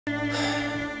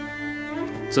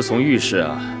自从御史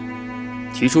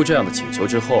提出这样的请求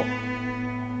之后，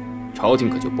朝廷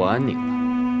可就不安宁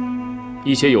了。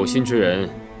一些有心之人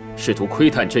试图窥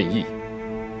探朕意，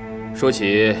说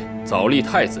起早立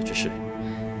太子之事。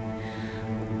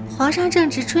皇上正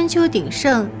值春秋鼎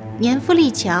盛，年富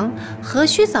力强，何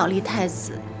须早立太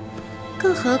子？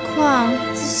更何况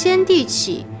自先帝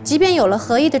起，即便有了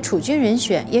合意的储君人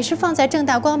选，也是放在正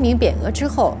大光明匾额之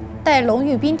后，待龙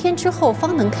御宾天之后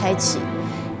方能开启，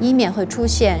以免会出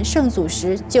现圣祖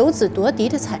时九子夺嫡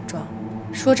的惨状。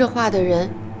说这话的人，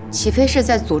岂非是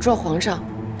在诅咒皇上？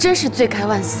真是罪该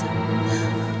万死！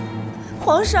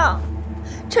皇上，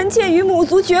臣妾与母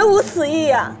族绝无此意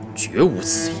呀！绝无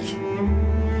此意？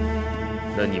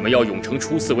那你们要永承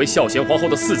出嗣为孝贤皇后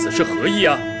的嗣子是何意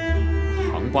啊？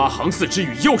行八行四之语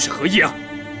又是何意啊？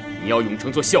你要永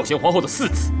承做孝贤皇后的嗣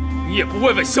子，你也不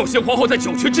问问孝贤皇后在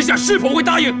九泉之下是否会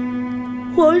答应？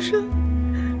皇上，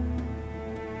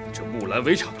这木兰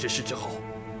围场之事之后，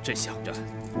朕想着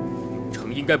永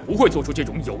承应该不会做出这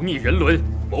种有逆人伦、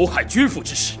谋害君父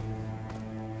之事。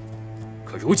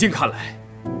可如今看来，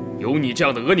有你这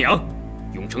样的额娘，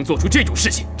永承做出这种事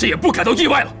情，朕也不感到意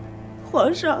外了。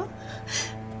皇上，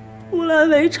木兰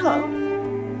围场，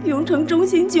永承忠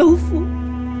心救父，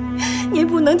您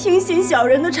不能听信小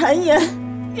人的谗言，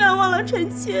冤枉了臣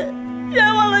妾，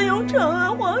冤枉了永承啊！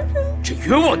皇上，朕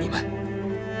冤枉你们，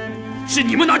是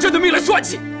你们拿朕的命来算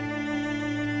计。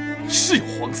你是有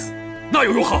皇子，那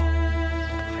又如何？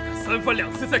还敢三番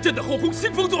两次在朕的后宫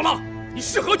兴风作浪，你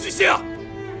是何居心啊？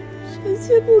臣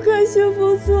妾不敢兴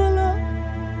风作浪，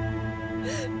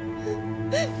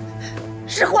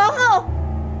是皇后，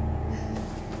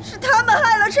是他们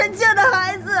害了臣妾的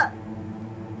孩子。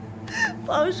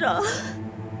皇上，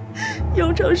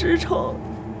永承失宠，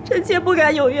臣妾不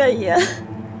敢有怨言。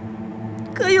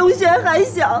可永璇还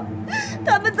小，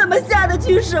他们怎么下得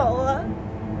去手啊？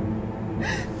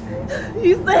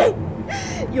于妃，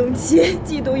永琪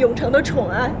嫉妒永承的宠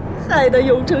爱，害得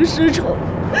永承失宠，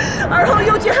而后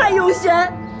又去害永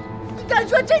璇。你敢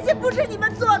说这些不是你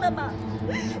们做的吗？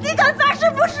你敢发誓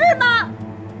不是吗？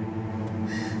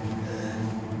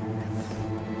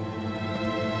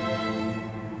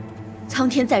苍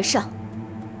天在上，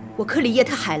我克里叶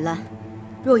特海兰，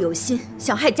若有心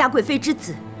想害嘉贵妃之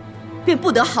子，便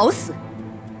不得好死，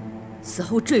死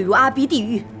后坠入阿鼻地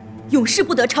狱，永世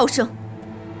不得超生。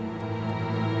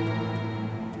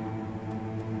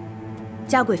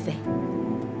嘉贵妃，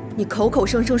你口口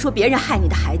声声说别人害你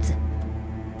的孩子，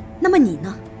那么你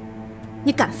呢？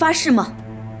你敢发誓吗？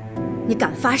你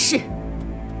敢发誓，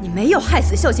你没有害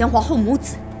死孝贤皇后母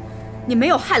子，你没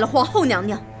有害了皇后娘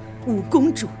娘、五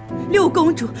公主、六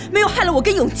公主，没有害了我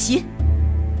跟永琪，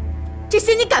这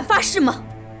些你敢发誓吗？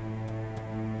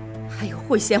还有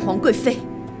惠贤皇贵妃、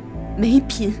梅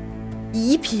嫔、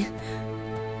宜嫔、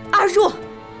阿若，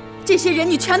这些人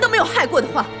你全都没有害过的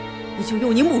话，你就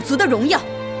用你母族的荣耀，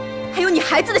还有你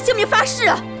孩子的性命发誓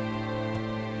啊！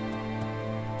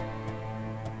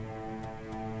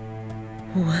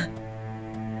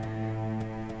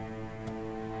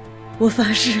我发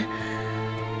誓。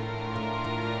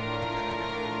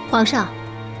皇上，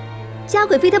嘉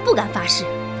贵妃她不敢发誓，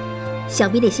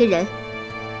想必那些人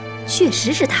确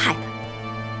实是她害的。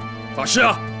发誓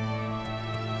啊！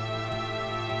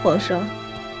皇上，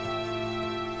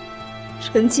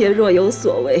臣妾若有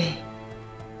所为，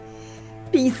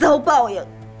必遭报应。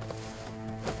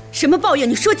什么报应？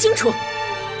你说清楚！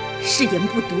誓言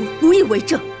不读，无以为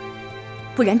证。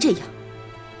不然这样，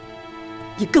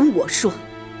你跟我说，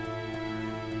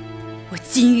我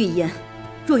金玉妍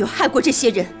若有害过这些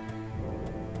人，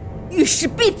御史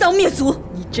必遭灭族！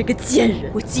你这个贱人！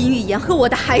我金玉妍和我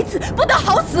的孩子不得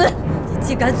好死！你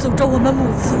竟敢诅咒我们母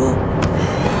族！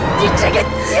你这个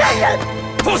贱人！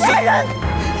贱人！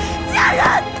贱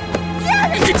人！贱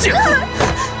人！你贱妇！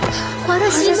皇上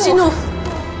息怒！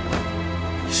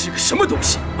你是个什么东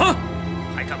西啊？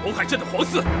还敢谋害朕的皇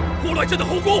嗣，祸乱朕的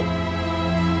后宫！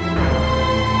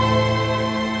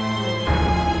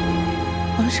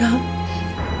皇上，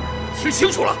听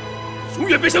清楚了，永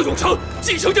远别想永承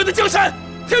继承朕的江山，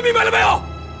听明白了没有？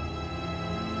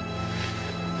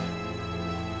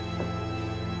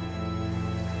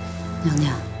娘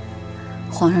娘，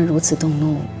皇上如此动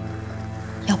怒，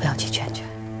要不要去劝劝？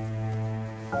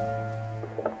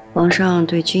皇上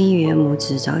对金玉妍母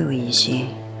子早有疑心，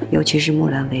尤其是木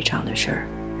兰围场的事儿，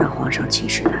让皇上寝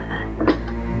食难安。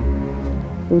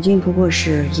如今不过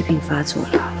是疫病发作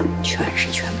了，劝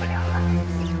是劝不了了。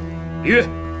李煜，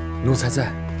奴才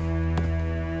在。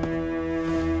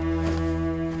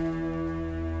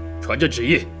传朕旨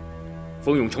意，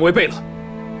封永承为贝勒，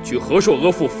娶和硕额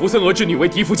驸福森额之女为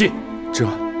嫡福晋。这，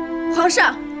皇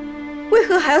上，为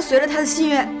何还要随了他的心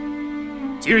愿？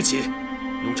即日起，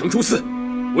永成出嗣，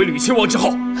为吕亲王之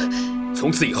后。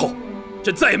从此以后，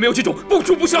朕再也没有这种不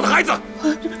忠不孝的孩子。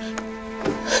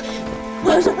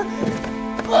皇上，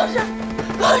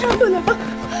不能！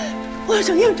皇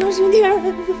上永成是你儿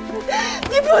子，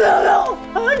你不能让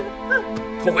皇上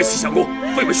拖回西夏宫，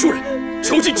废为庶人，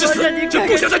囚禁致死！朕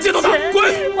不想再见到他，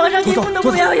滚！皇上，你不能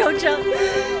不要永成，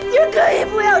你可以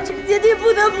不要臣妾，你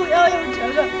不能不要永成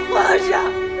啊！皇上，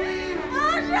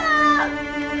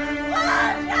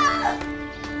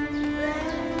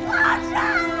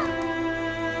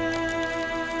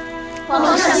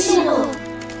皇上息怒。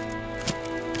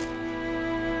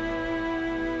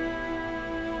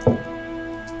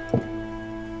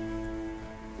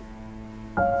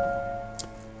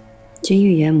金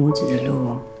玉妍母子的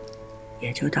路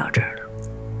也就到这儿了。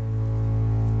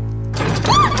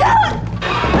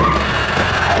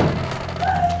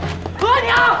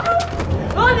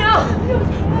额娘，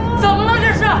怎么了？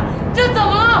这怎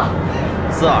么了？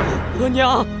四儿，额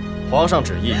娘，皇上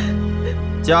旨意，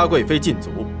嘉贵妃禁足，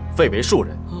废为庶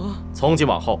人，从今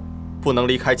往后不能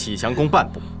离开启祥宫半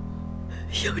步。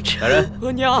来人，额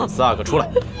娘，四阿哥出来。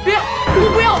别，我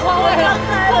不要皇位了，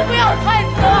我不要太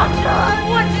子了，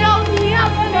我只要你呀，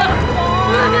额娘，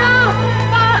额娘，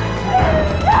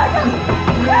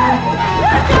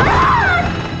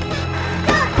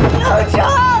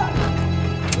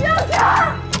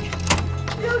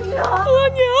额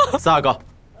娘，四阿哥，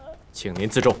请您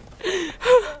自重。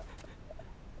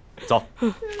走。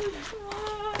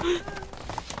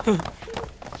额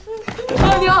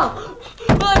娘，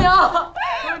额娘。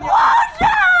皇上，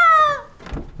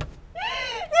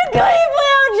你可以不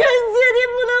要臣妾，你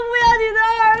不能不要你的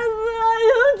儿子啊，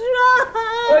永成。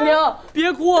额娘，别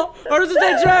哭，儿子在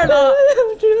这儿呢。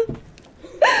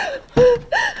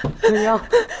额娘，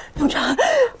永成，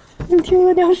你听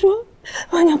额娘说，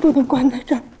额娘不能关在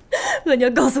这儿。额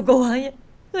娘告诉过王爷，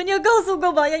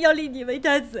要立你为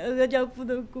太子，额娘不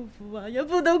能辜负王爷，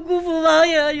不能辜负王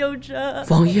爷啊，永成。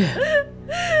王爷。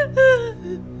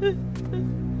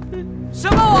什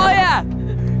么王爷？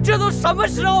这都什么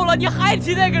时候了，你还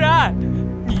提那个人？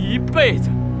你一辈子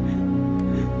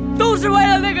都是为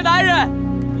了那个男人。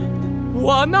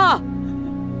我呢？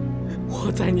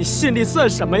我在你心里算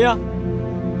什么呀？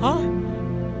啊？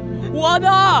我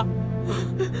呢？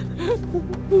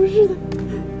不是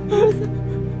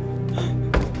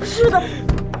的，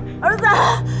儿子。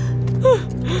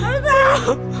是的，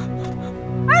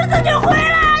儿子，你回来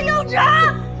啊，永成！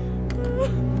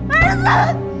儿子。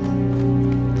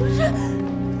不是，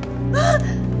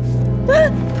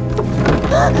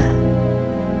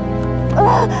儿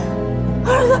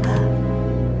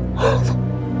子，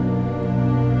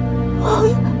王爷，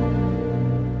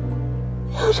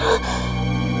永成。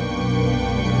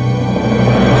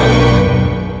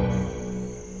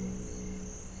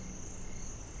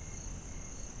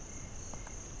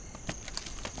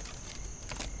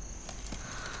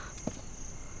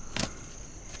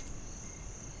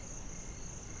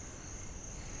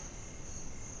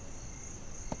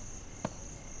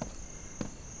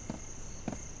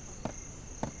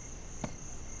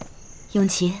永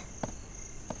琪，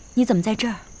你怎么在这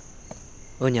儿？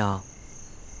额娘，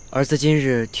儿子今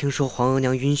日听说皇额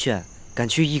娘晕眩，赶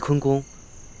去翊坤宫，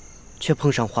却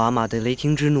碰上华马的雷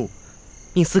霆之怒，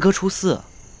命四哥出嗣。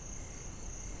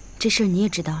这事儿你也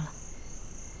知道了。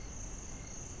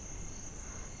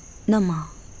那么，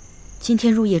今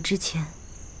天入夜之前，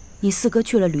你四哥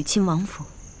去了吕亲王府，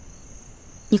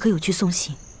你可有去送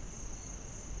信？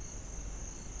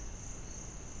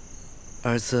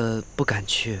儿子不敢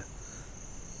去。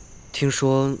听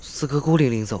说四哥孤零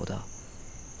零走的，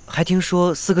还听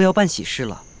说四哥要办喜事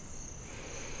了。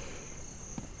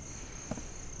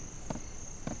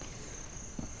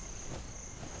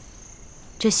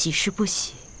这喜事不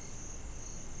喜，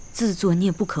自作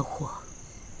孽不可活。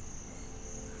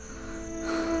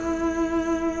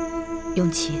永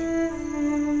琪，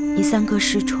你三哥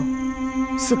失宠，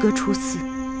四哥出嗣，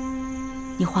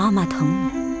你皇阿玛疼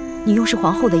你，你又是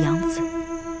皇后的养子，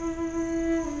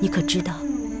你可知道？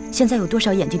现在有多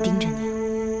少眼睛盯着你？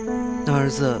那儿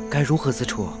子该如何自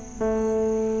处？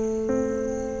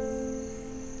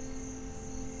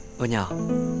额娘，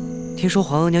听说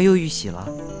皇额娘又遇喜了。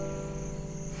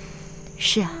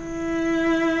是啊。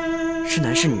是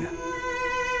男是女？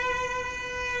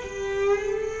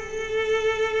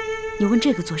你问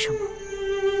这个做什么？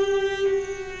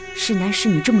是男是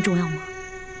女这么重要吗？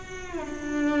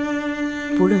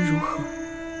不论如何，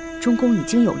中宫已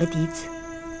经有了嫡子，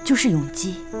就是永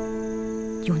基。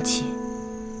永琪，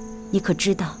你可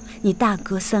知道你大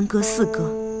哥、三哥、四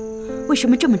哥为什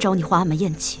么这么招你皇阿玛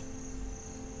厌弃？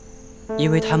因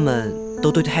为他们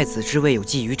都对太子之位有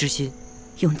觊觎之心。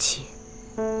永琪，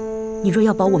你若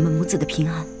要保我们母子的平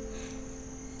安，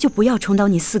就不要重蹈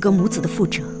你四哥母子的覆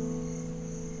辙。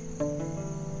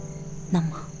那么，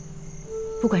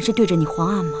不管是对着你皇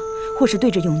阿玛，或是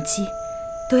对着永基，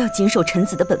都要谨守臣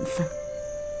子的本分，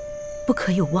不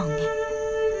可有妄念。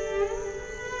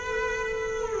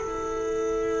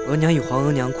额娘与皇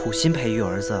额娘苦心培育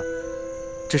儿子，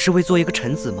只是为做一个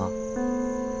臣子吗？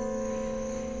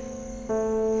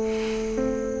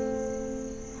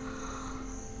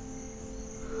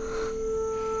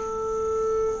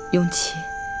永琪，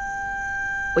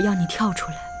我要你跳出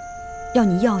来，要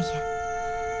你耀眼，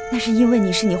那是因为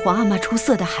你是你皇阿玛出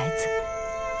色的孩子。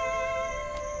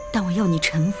但我要你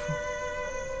臣服，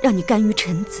让你甘于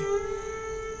臣子，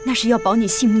那是要保你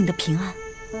性命的平安，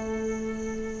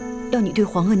要你对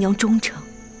皇额娘忠诚。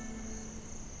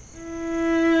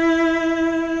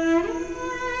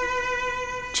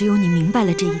只有你明白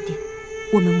了这一点，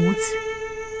我们母子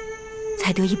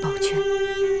才得以保全。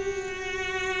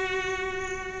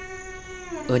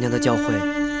额娘的教诲，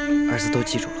儿子都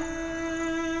记住了。